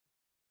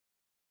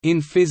In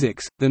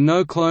physics, the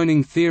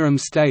no-cloning theorem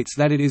states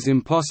that it is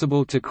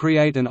impossible to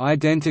create an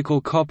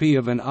identical copy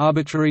of an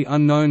arbitrary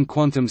unknown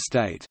quantum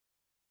state.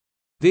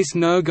 This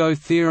no-go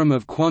theorem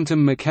of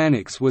quantum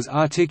mechanics was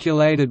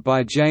articulated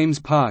by James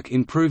Park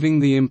in proving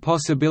the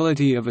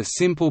impossibility of a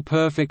simple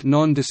perfect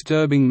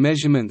non-disturbing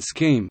measurement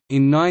scheme,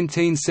 in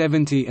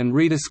 1970 and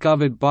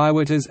rediscovered by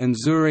Witters and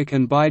Zurich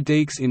and by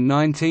Dijks in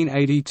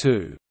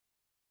 1982.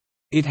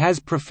 It has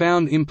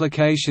profound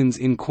implications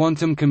in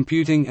quantum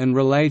computing and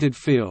related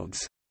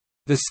fields.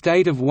 The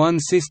state of one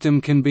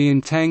system can be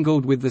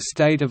entangled with the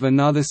state of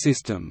another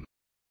system.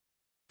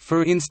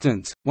 For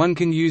instance, one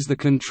can use the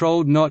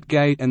controlled NOT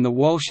gate and the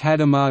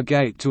Walsh-Hadamard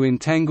gate to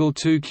entangle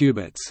two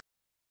qubits.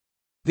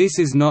 This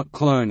is not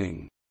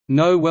cloning.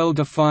 No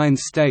well-defined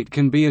state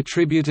can be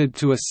attributed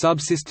to a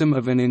subsystem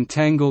of an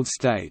entangled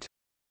state.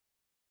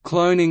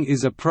 Cloning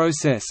is a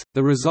process,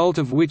 the result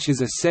of which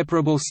is a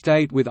separable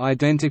state with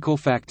identical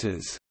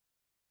factors.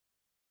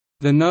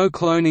 The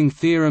no-cloning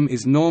theorem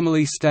is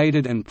normally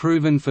stated and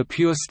proven for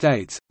pure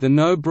states. The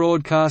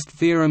no-broadcast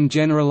theorem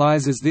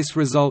generalizes this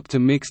result to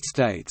mixed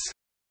states.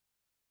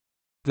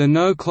 The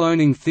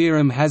no-cloning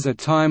theorem has a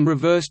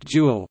time-reversed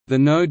dual, the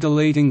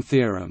no-deleting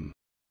theorem.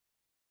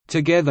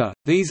 Together,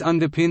 these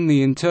underpin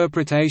the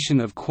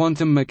interpretation of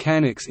quantum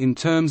mechanics in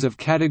terms of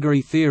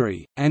category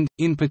theory, and,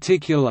 in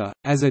particular,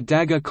 as a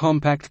dagger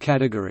compact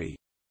category.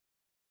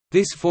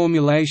 This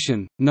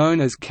formulation,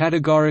 known as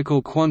categorical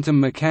quantum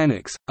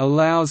mechanics,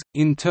 allows,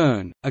 in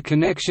turn, a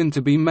connection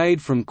to be made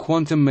from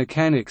quantum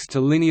mechanics to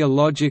linear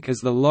logic as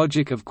the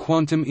logic of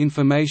quantum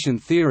information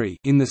theory,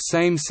 in the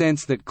same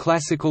sense that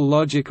classical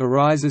logic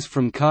arises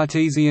from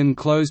Cartesian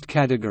closed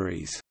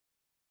categories.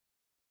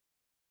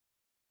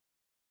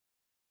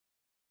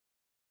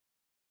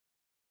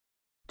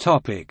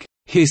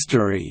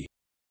 History.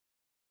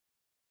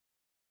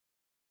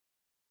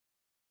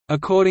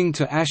 According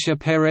to Asher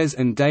Perez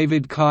and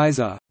David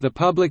Kaiser, the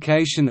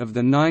publication of the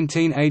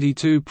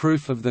 1982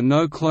 proof of the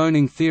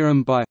no-cloning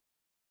theorem by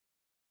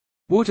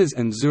Witters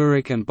and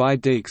Zurich and by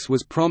Dijks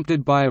was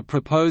prompted by a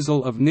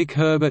proposal of Nick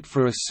Herbert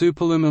for a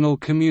superluminal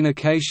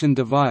communication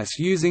device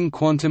using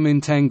quantum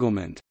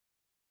entanglement.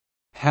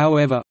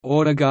 However,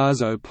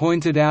 Ortegazo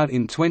pointed out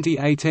in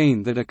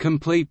 2018 that a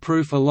complete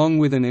proof along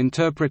with an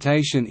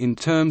interpretation in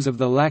terms of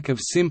the lack of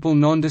simple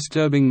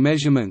non-disturbing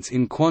measurements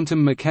in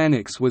quantum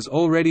mechanics was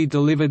already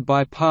delivered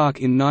by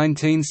Park in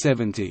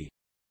 1970.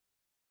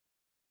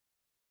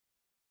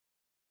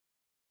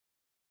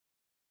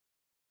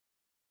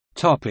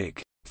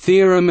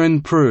 Theorem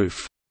and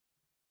proof.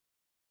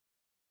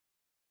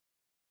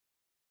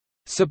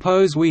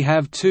 Suppose we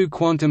have two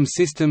quantum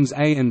systems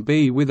A and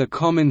B with a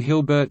common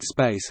Hilbert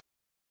space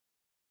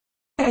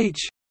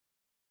H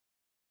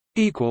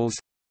equals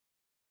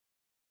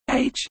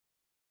H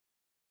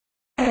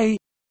A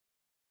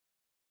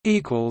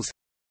equals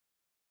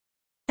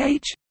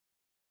H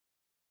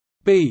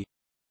B.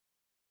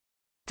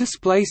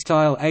 Display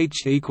style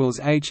H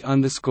equals H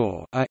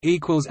underscore A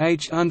equals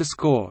H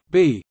underscore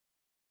B.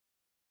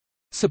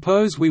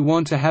 Suppose we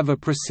want to have a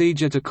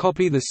procedure to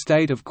copy the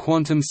state of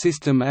quantum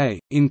system A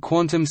in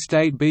quantum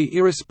state B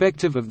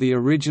irrespective of the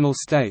original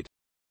state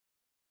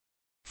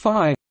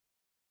phi A.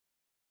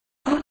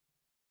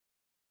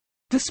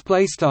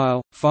 Display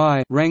style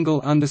phi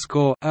wrangle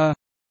underscore A.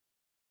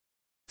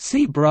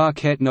 See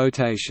bracket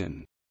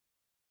notation.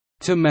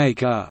 To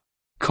make a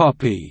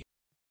copy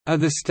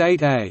of the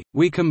state A,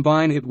 we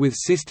combine it with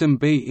system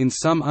B in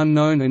some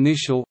unknown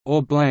initial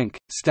or blank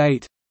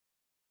state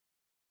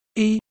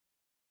E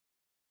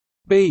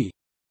B.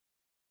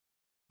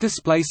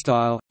 Display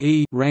style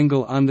E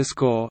wrangle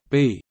underscore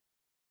B.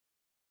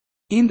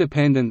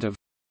 Independent of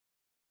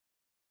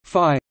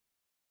phi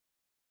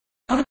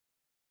A.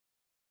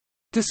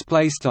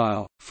 Display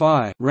style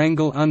phi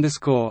wrangle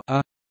underscore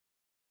A.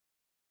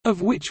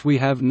 Of which we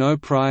have no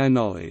prior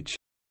knowledge.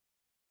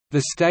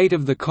 The state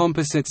of the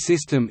composite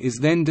system is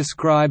then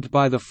described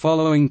by the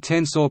following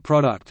tensor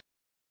product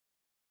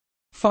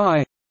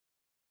phi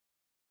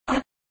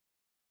A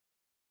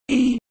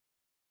E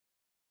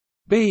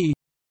B.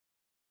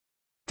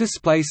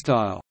 Display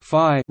style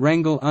phi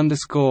wrangle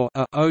underscore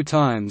A O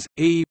times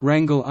E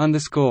wrangle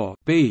underscore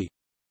B.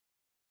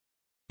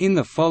 In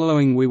the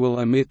following we will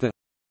omit the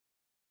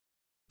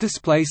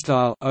display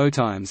style O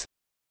times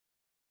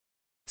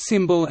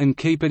symbol and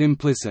keep it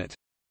implicit.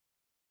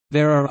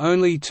 There are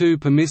only two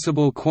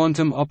permissible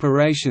quantum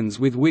operations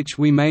with which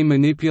we may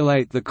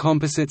manipulate the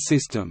composite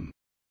system.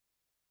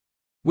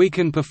 We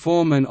can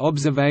perform an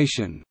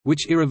observation,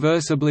 which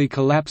irreversibly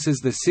collapses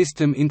the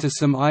system into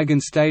some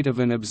eigenstate of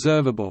an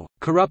observable,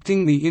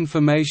 corrupting the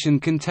information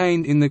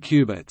contained in the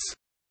qubits.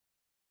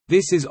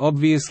 This is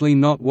obviously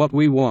not what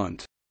we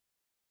want.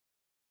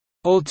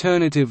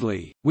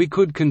 Alternatively, we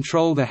could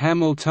control the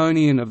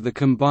Hamiltonian of the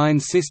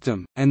combined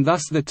system, and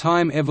thus the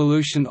time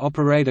evolution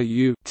operator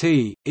U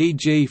t,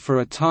 e.g. for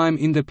a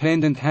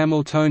time-independent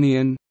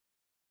Hamiltonian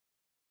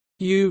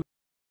U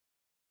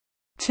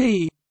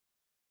t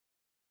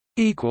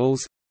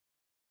equals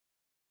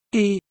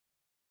E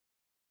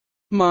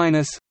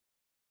minus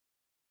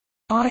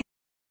I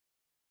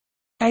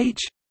H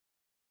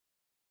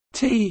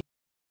T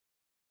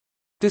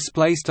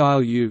display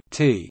style U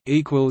T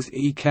equals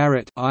E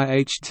caret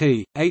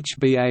IHT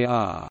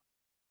HBAR,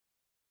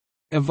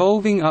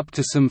 evolving up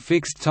to some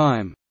fixed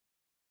time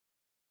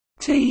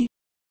T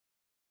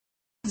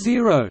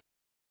 0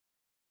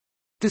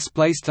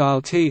 display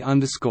style T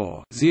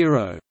underscore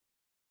 0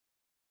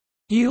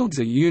 yields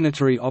a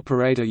unitary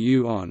operator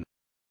U on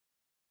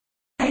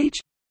H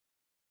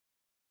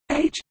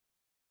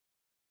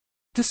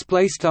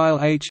display style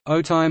H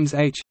O times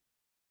H,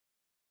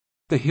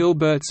 the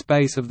Hilbert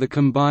space of the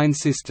combined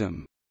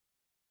system.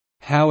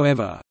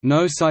 However,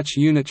 no such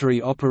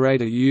unitary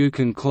operator U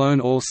can clone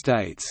all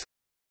states.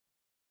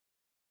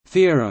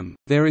 Theorem: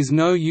 there is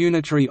no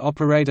unitary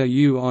operator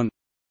U on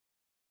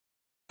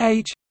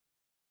H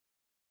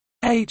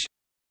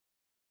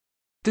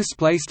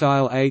display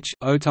style H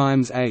O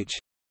times H,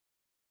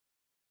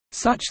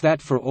 such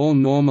that for all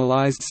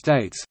normalized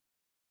states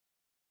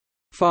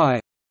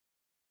phi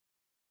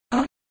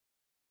a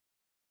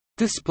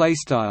display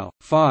style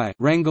phi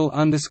wrangle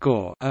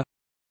underscore a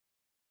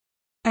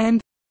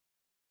and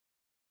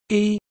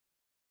E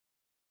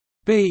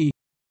B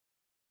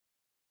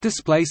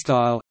display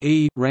style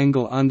E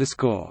wrangle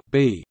underscore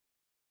B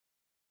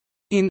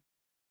in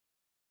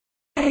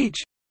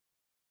H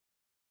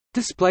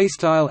display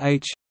style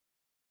H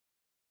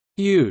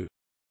U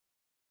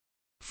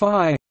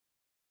phi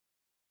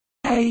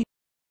a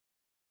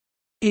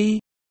E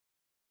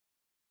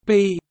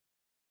B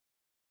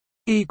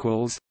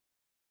equals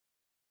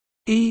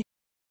E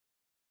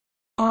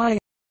I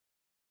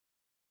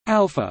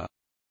alpha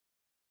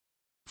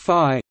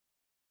phi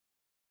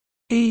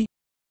E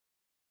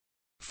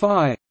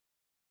phi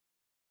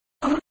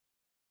a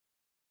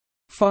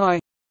phi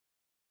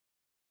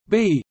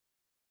B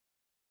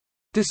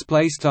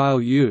display style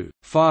U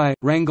phi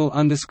wrangle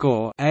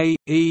underscore a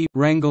E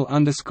wrangle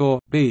underscore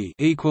B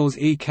equals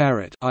E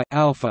caret I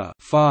alpha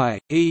phi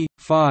E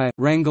phi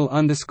wrangle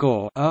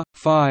underscore a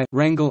phi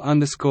wrangle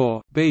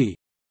underscore B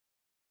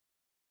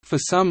for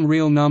some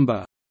real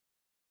number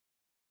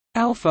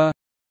alpha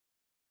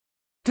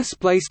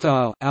display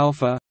style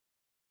alpha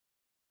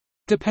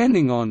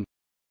depending on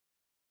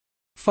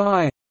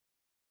phi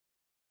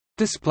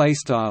display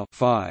style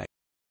phi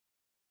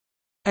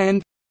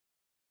and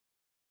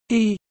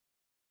E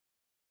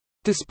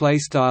display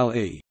style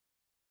E.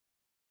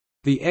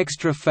 The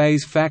extra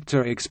phase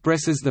factor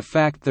expresses the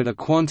fact that a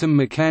quantum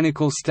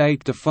mechanical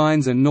state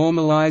defines a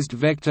normalized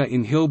vector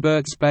in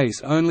Hilbert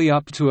space only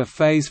up to a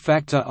phase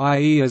factor,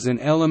 i.e. as an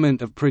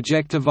element of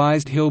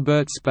projectivized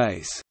Hilbert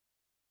space.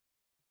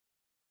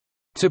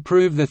 To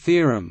prove the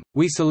theorem,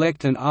 we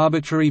select an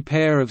arbitrary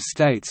pair of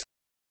states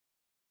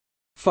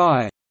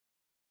phi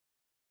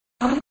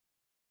a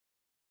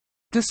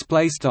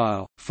display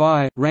style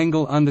phi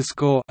wrangle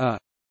underscore a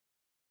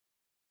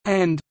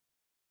and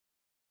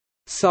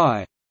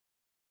psi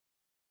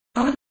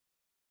a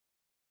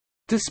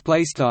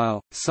display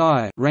style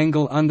psi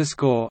wrangle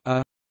underscore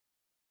a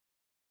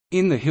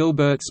in the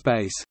Hilbert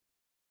space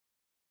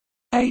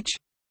H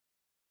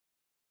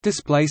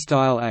display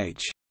style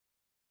H.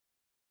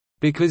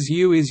 Because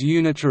U is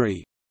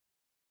unitary,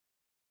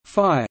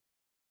 phi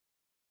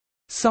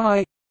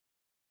psi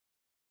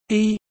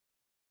E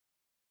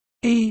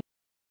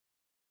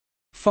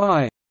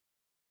phi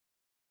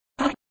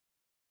a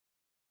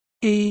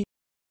E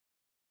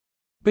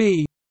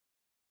B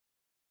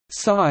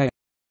psi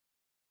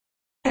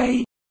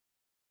a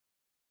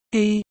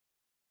E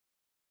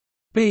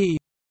B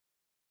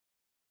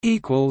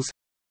equals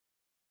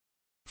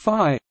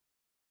phi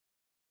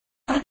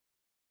a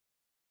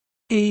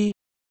E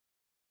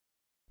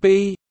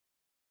B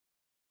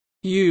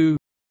U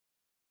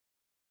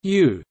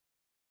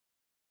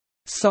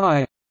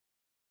psi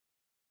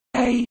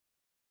a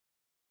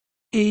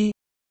E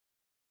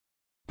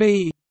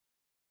B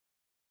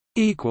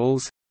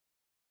equals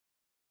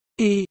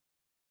E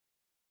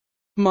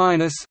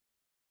minus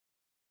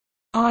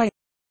I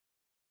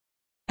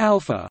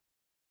alpha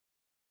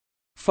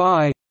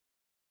phi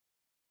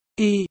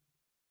E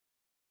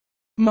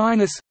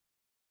minus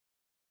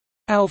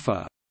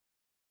alpha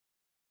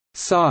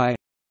psi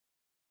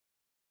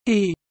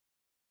E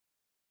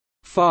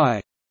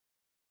phi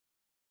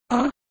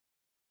a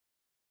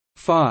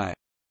phi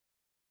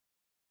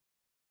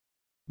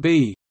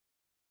B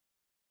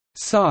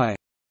psi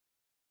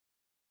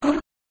a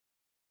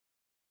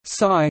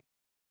psi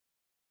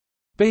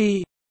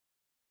B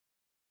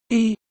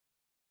E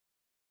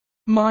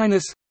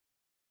minus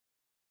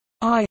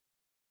I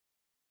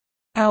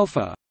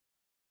alpha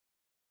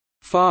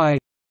phi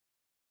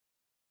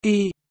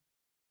E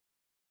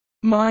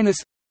minus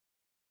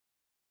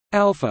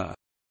alpha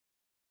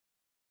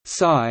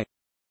psi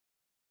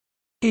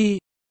E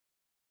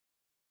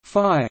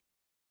phi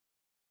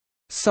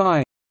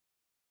psi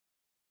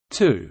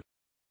 2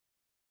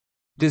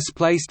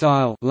 display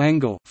style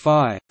Langle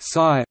phi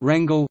psi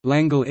wrangle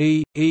Langle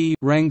e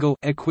wrangle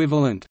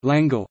equivalent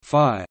Langle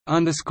phi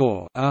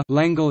underscore a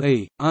Langle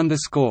e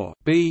underscore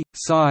b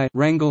psi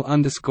wrangle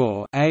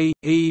underscore a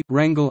e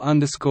wrangle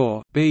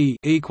underscore b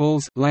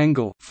equals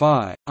Langle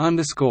phi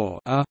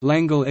underscore a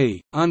Langle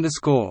e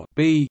underscore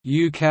b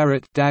u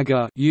caret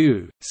dagger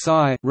u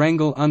psi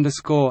wrangle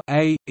underscore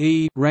a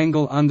e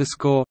wrangle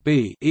underscore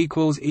b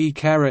equals e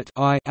caret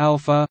I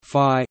alpha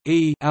phi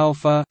e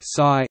alpha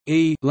psi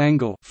e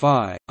Langle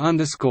phi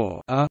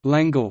underscore a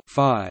Langle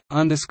phi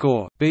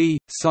underscore b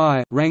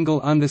psi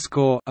wrangle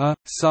underscore a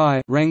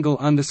psi wrangle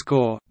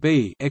underscore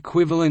b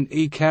equivalent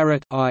e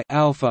caret I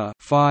alpha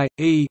phi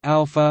e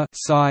alpha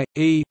psi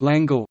e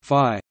Langle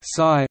phi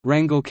psi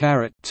wrangle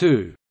caret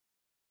 2.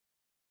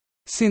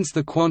 Since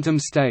the quantum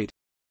state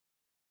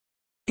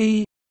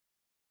e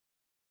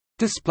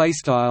display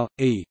style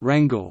e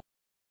wrangle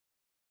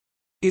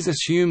is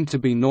assumed to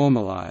be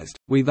normalized,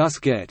 we thus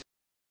get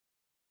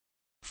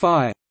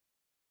phi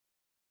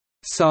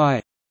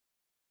psi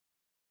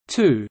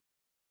 2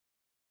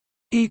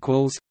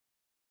 equals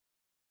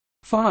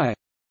phi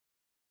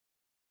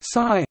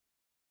psi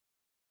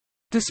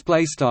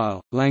display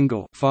style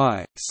Langle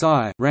phi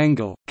psi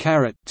wrangle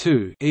caret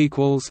 2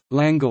 equals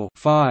Langle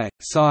phi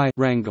psi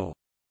wrangle.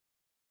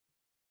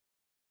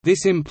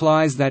 This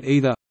implies that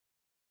either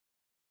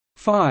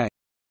phi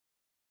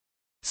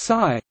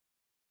psi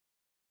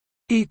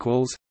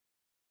equals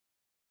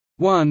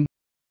 1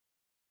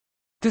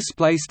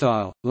 display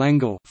style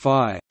Langle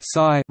phi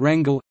psi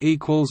wrangle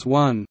equals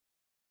 1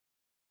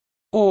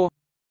 or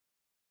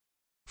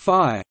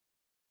phi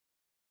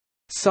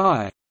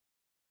psi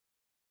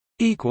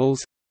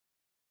equals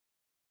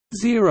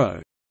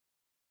 0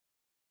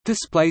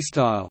 display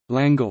style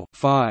Langle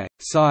phi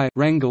psi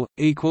wrangle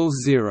equals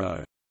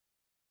 0.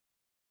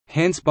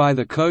 Hence by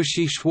the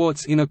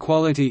Cauchy-Schwarz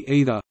inequality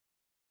either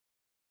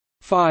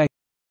phi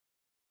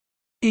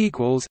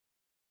equals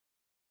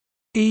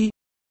e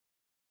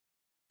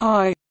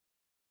I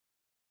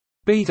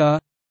beta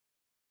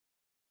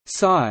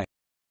psi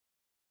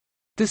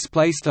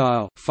display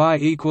style phi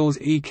equals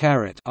e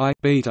caret I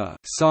beta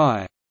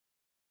psi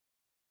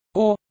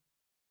or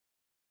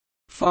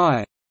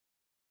phi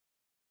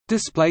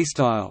display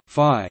style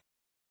phi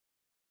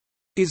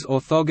is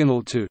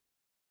orthogonal to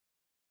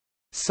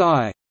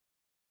psi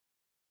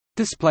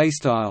display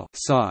style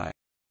psi.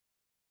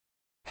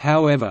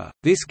 However,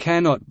 this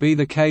cannot be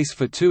the case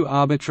for two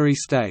arbitrary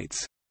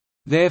states.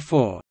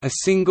 Therefore, a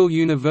single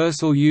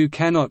universal U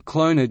cannot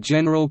clone a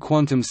general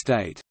quantum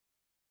state.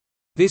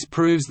 This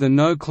proves the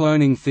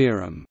no-cloning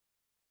theorem.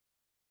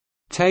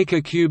 Take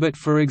a qubit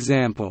for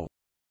example.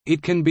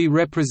 It can be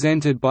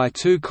represented by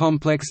two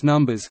complex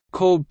numbers,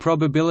 called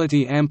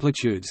probability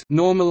amplitudes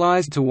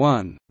normalized to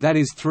 1, that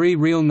is three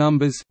real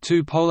numbers,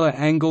 two polar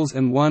angles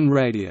and one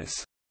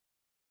radius.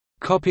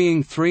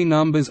 Copying three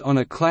numbers on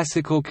a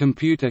classical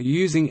computer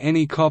using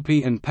any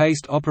copy and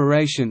paste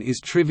operation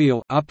is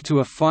trivial up to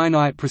a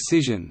finite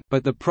precision,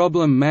 but the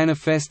problem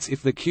manifests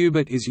if the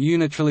qubit is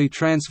unitarily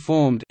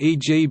transformed,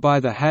 e.g. by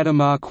the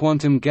Hadamard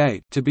quantum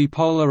gate, to be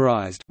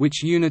polarized,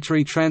 which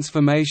unitary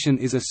transformation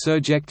is a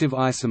surjective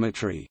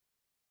isometry.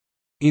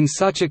 In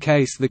such a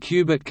case the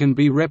qubit can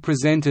be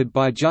represented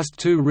by just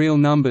two real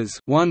numbers,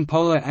 one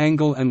polar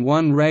angle and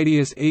one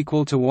radius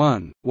equal to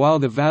 1, while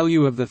the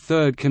value of the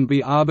third can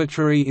be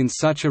arbitrary in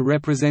such a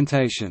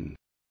representation.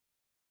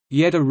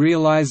 Yet a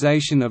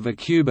realization of a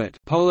qubit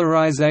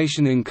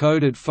polarization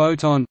encoded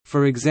photon,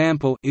 for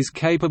example, is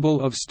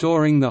capable of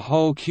storing the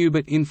whole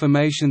qubit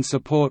information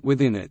support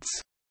within its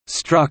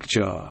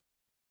structure.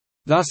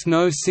 Thus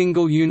no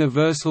single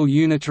universal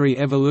unitary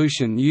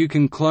evolution U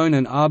can clone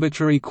an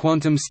arbitrary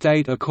quantum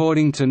state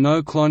according to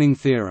no-cloning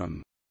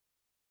theorem.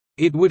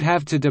 It would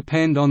have to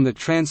depend on the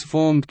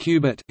transformed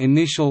qubit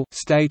initial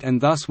state and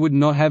thus would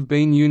not have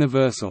been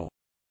universal.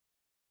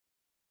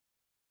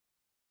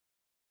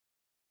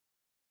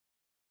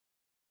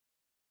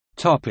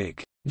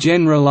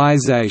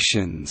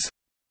 Generalizations.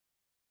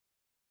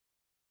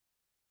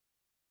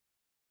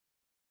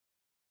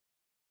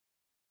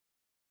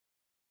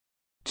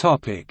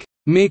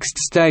 Mixed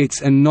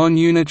states and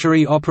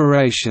non-unitary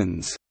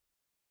operations.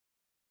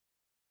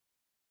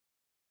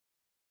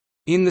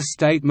 In the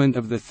statement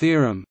of the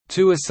theorem,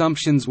 two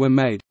assumptions were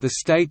made: the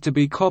state to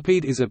be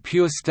copied is a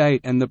pure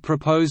state and the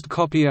proposed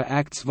copier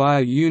acts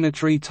via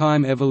unitary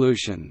time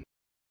evolution.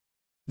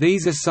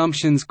 These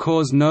assumptions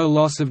cause no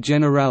loss of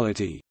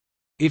generality.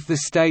 If the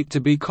state to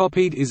be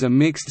copied is a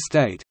mixed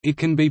state, it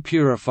can be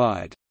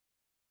purified.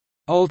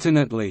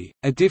 Alternately,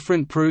 a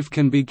different proof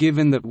can be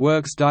given that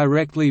works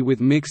directly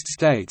with mixed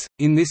states.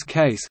 In this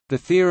case, the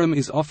theorem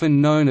is often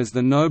known as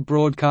the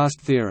no-broadcast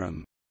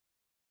theorem.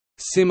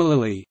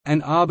 Similarly,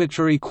 an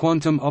arbitrary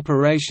quantum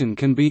operation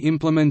can be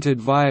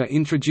implemented via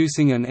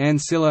introducing an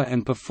ancilla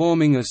and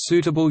performing a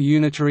suitable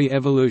unitary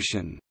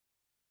evolution.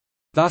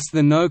 Thus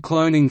the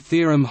no-cloning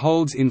theorem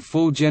holds in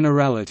full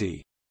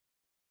generality.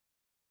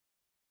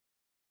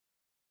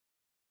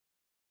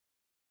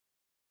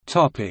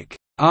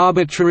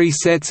 Arbitrary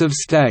sets of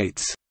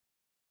states.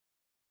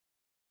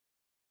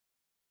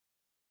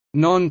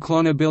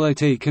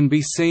 Non-clonability can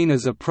be seen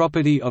as a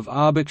property of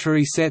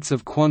arbitrary sets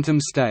of quantum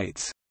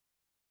states.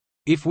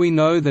 If we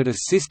know that a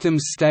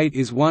system's state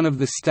is one of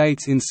the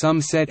states in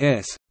some set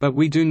S, but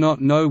we do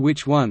not know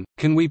which one,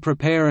 can we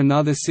prepare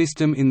another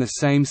system in the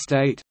same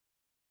state?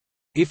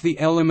 If the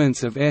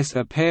elements of S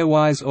are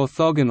pairwise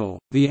orthogonal,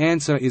 the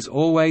answer is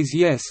always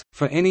yes.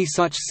 For any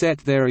such set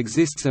there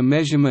exists a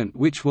measurement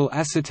which will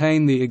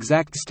ascertain the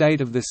exact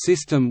state of the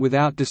system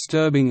without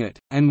disturbing it,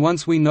 and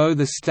once we know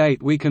the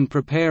state we can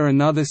prepare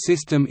another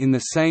system in the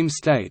same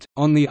state.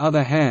 On the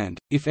other hand,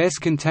 if S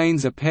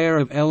contains a pair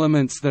of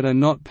elements that are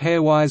not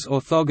pairwise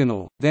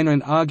orthogonal, then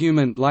an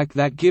argument like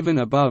that given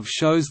above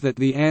shows that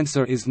the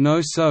answer is no.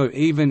 So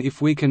even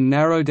if we can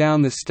narrow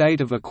down the state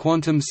of a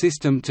quantum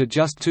system to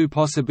just two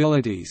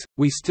possibilities,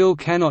 we still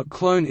cannot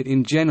clone it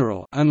in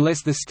general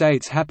unless the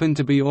states happen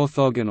to be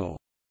orthogonal.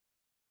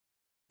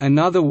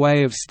 Another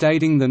way of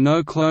stating the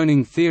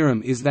no-cloning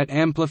theorem is that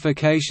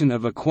amplification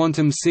of a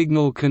quantum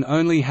signal can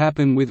only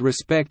happen with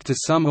respect to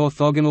some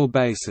orthogonal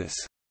basis.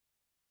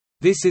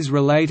 This is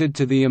related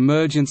to the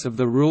emergence of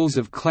the rules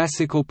of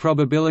classical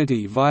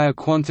probability via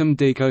quantum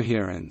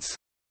decoherence.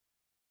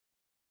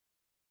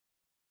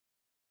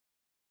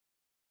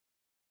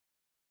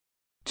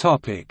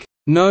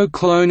 No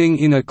cloning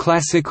in a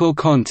classical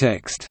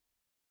context.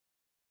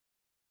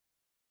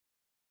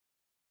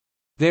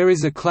 There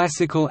is a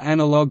classical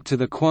analog to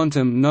the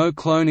quantum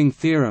no-cloning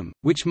theorem,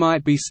 which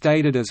might be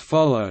stated as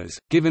follows: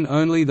 given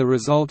only the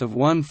result of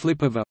one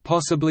flip of a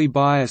possibly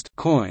biased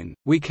coin,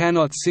 we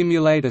cannot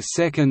simulate a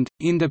second,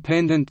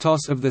 independent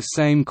toss of the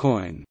same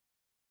coin.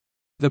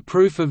 The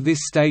proof of this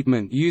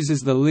statement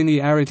uses the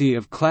linearity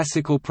of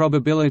classical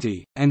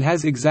probability, and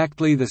has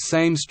exactly the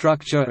same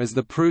structure as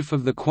the proof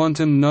of the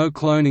quantum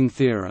no-cloning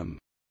theorem.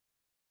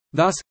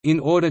 Thus, in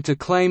order to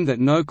claim that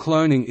no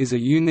cloning is a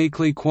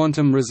uniquely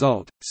quantum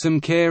result,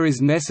 some care is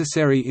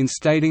necessary in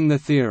stating the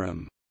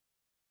theorem.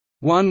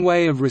 One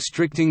way of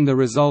restricting the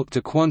result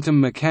to quantum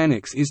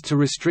mechanics is to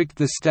restrict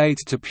the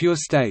states to pure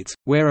states,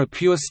 where a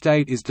pure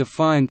state is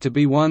defined to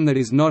be one that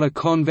is not a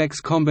convex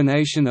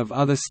combination of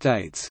other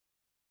states.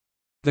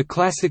 The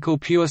classical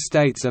pure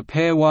states are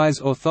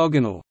pairwise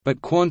orthogonal,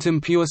 but quantum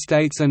pure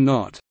states are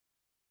not.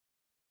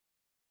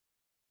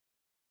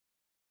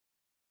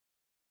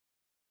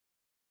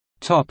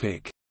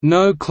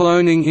 No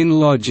cloning in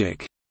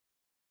logic.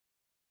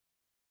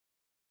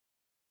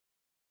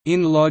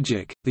 In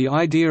logic, the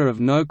idea of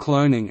no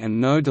cloning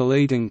and no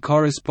deleting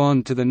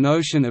correspond to the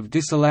notion of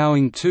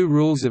disallowing two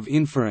rules of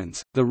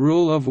inference, the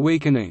rule of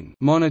weakening,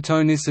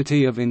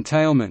 monotonicity of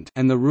entailment,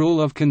 and the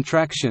rule of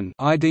contraction,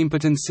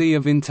 idempotency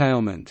of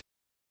entailment.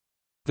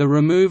 The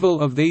removal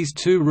of these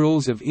two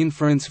rules of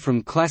inference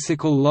from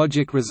classical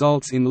logic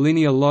results in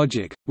linear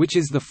logic, which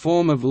is the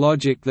form of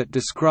logic that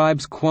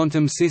describes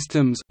quantum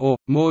systems or,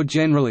 more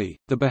generally,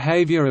 the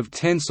behavior of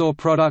tensor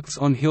products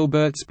on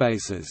Hilbert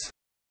spaces.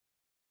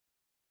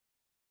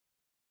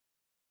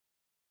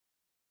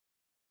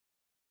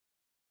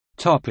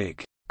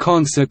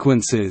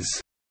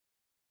 Consequences.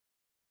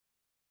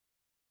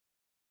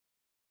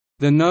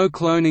 The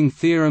no-cloning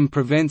theorem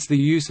prevents the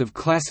use of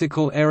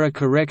classical error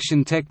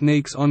correction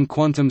techniques on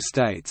quantum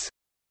states.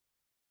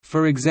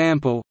 For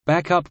example,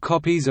 backup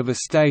copies of a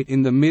state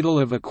in the middle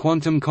of a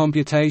quantum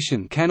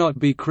computation cannot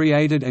be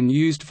created and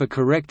used for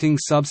correcting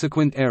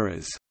subsequent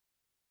errors.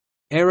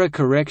 Error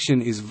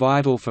correction is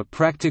vital for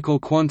practical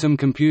quantum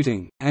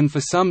computing, and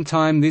for some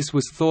time this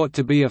was thought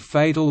to be a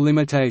fatal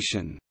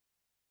limitation.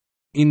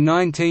 In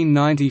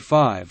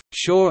 1995,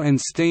 Shaw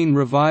and Steen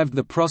revived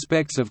the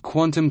prospects of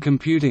quantum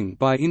computing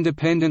by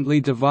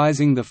independently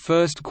devising the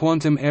first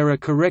quantum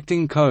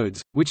error-correcting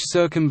codes, which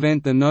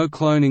circumvent the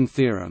no-cloning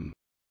theorem.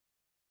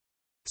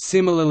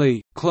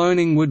 Similarly,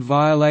 cloning would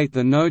violate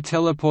the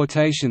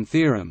no-teleportation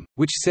theorem,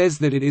 which says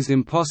that it is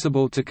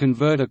impossible to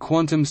convert a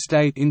quantum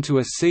state into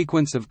a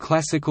sequence of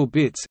classical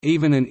bits,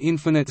 even an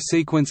infinite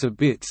sequence of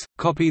bits,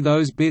 copy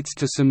those bits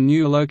to some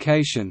new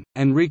location,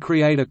 and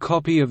recreate a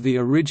copy of the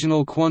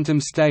original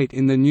quantum state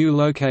in the new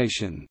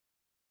location.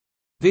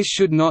 This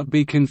should not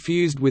be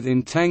confused with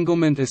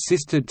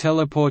entanglement-assisted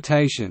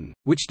teleportation,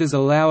 which does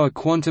allow a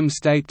quantum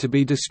state to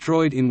be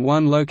destroyed in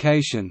one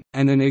location,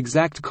 and an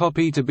exact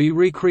copy to be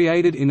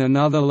recreated in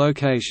another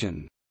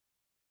location.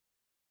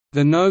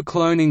 The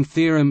no-cloning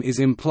theorem is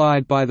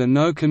implied by the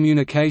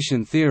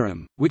no-communication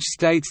theorem, which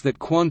states that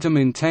quantum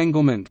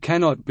entanglement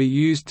cannot be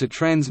used to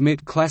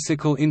transmit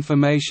classical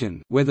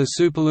information, whether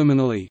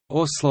superluminally,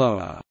 or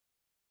slower.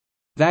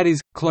 That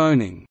is,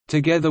 cloning,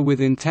 together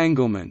with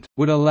entanglement,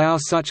 would allow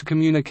such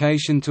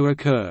communication to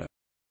occur.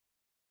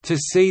 To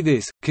see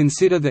this,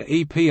 consider the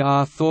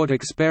EPR thought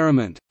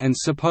experiment, and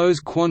suppose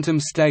quantum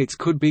states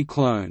could be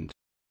cloned.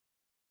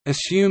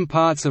 Assume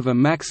parts of a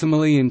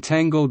maximally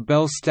entangled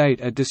Bell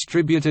state are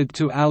distributed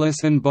to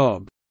Alice and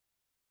Bob.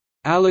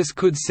 Alice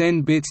could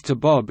send bits to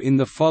Bob in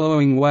the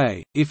following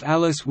way: if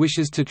Alice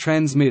wishes to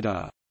transmit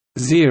a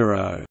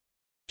 0,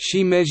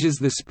 she measures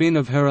the spin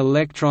of her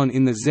electron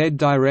in the z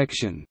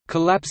direction,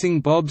 collapsing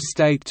Bob's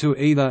state to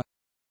either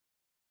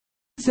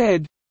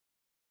z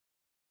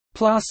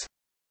plus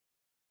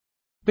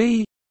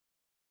B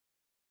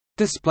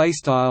display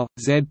style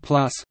Z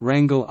plus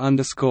wrangle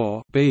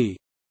underscore B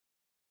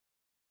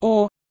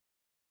or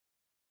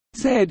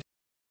Z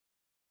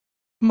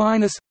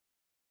minus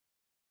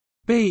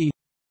B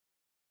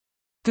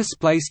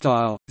display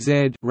style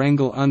Z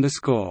wrangle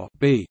underscore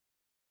B.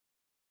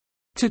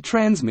 To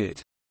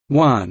transmit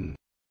 1,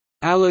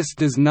 Alice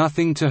does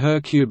nothing to her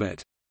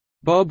qubit.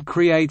 Bob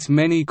creates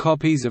many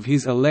copies of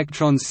his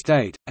electron's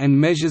state, and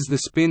measures the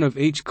spin of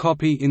each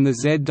copy in the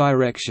Z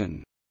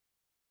direction.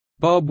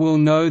 Bob will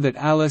know that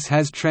Alice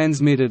has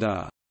transmitted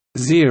a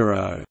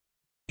 0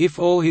 if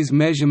all his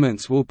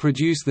measurements will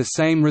produce the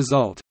same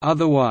result,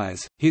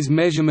 otherwise, his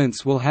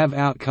measurements will have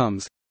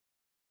outcomes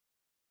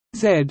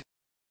Z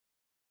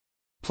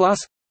plus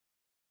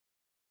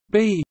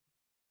B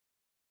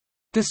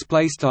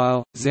display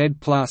style Z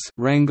plus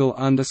wrangle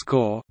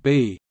underscore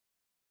B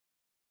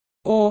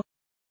or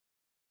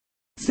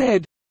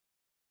Z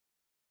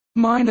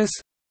minus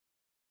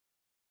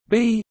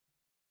B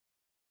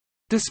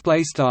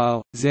display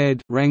style Z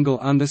wrangle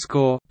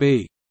underscore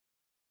B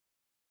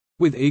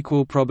with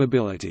equal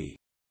probability.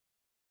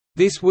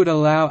 This would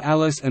allow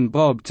Alice and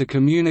Bob to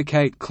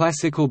communicate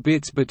classical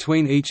bits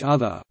between each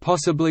other,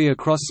 possibly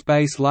across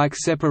space-like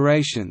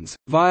separations,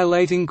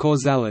 violating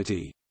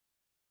causality.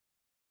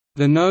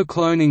 The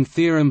no-cloning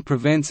theorem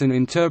prevents an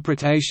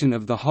interpretation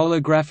of the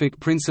holographic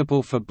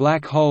principle for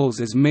black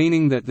holes as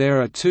meaning that there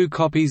are two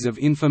copies of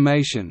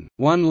information,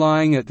 one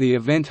lying at the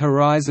event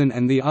horizon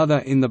and the other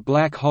in the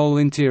black hole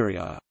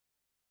interior.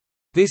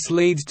 This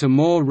leads to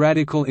more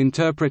radical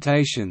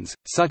interpretations,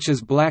 such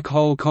as black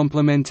hole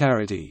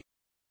complementarity.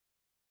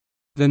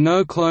 The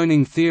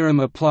no-cloning theorem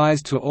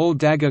applies to all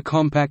dagger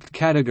compact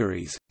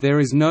categories. There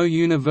is no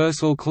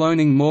universal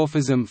cloning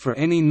morphism for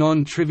any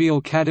non-trivial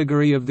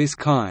category of this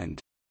kind.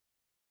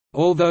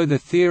 Although the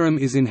theorem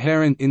is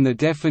inherent in the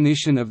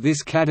definition of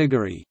this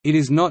category, it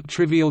is not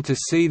trivial to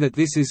see that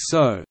this is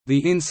so. The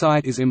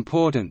insight is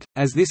important,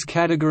 as this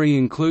category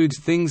includes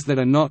things that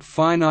are not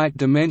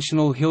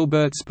finite-dimensional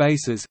Hilbert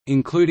spaces,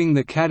 including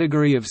the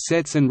category of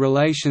sets and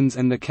relations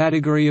and the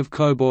category of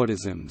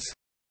cobordisms.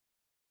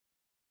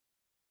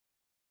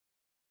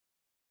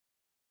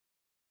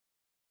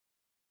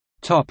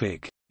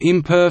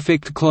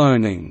 Imperfect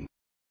cloning.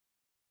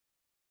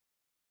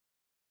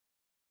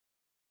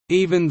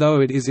 Even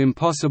though it is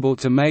impossible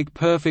to make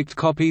perfect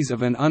copies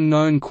of an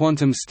unknown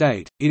quantum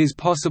state, it is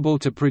possible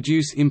to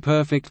produce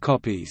imperfect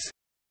copies.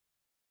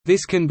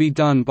 This can be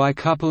done by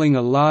coupling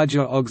a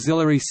larger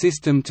auxiliary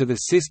system to the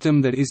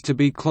system that is to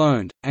be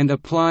cloned, and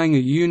applying a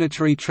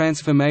unitary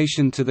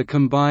transformation to the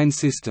combined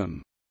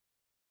system.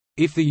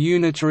 If the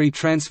unitary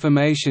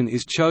transformation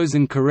is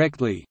chosen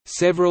correctly,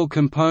 several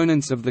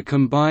components of the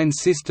combined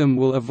system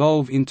will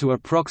evolve into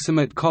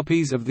approximate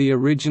copies of the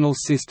original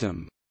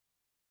system.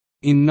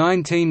 In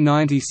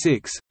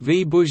 1996,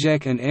 V.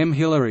 Buzek and M.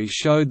 Hillary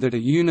showed that a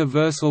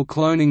universal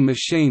cloning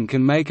machine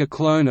can make a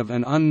clone of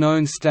an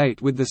unknown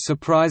state with the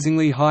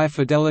surprisingly high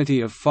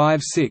fidelity of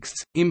 5/6.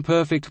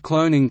 Imperfect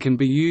cloning can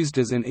be used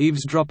as an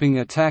eavesdropping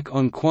attack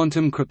on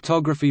quantum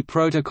cryptography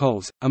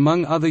protocols,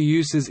 among other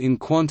uses in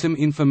quantum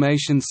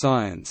information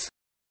science.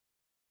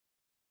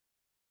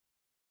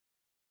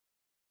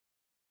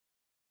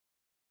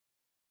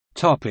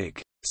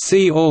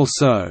 See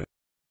also: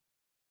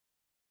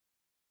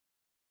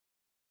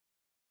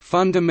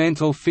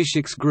 Fundamental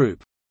physics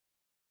group,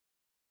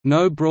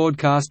 No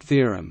broadcast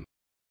theorem,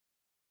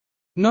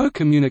 No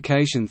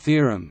communication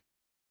theorem,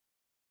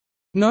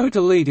 No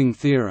deleting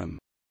theorem,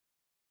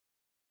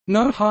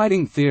 No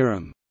hiding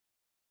theorem,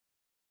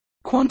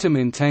 Quantum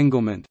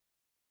entanglement,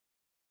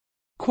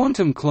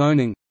 Quantum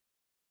cloning,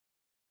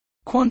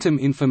 Quantum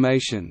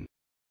information,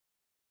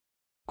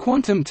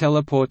 Quantum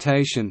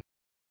teleportation,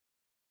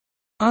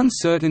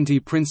 Uncertainty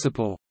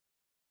principle,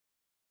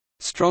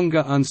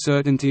 Stronger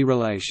uncertainty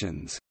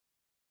relations.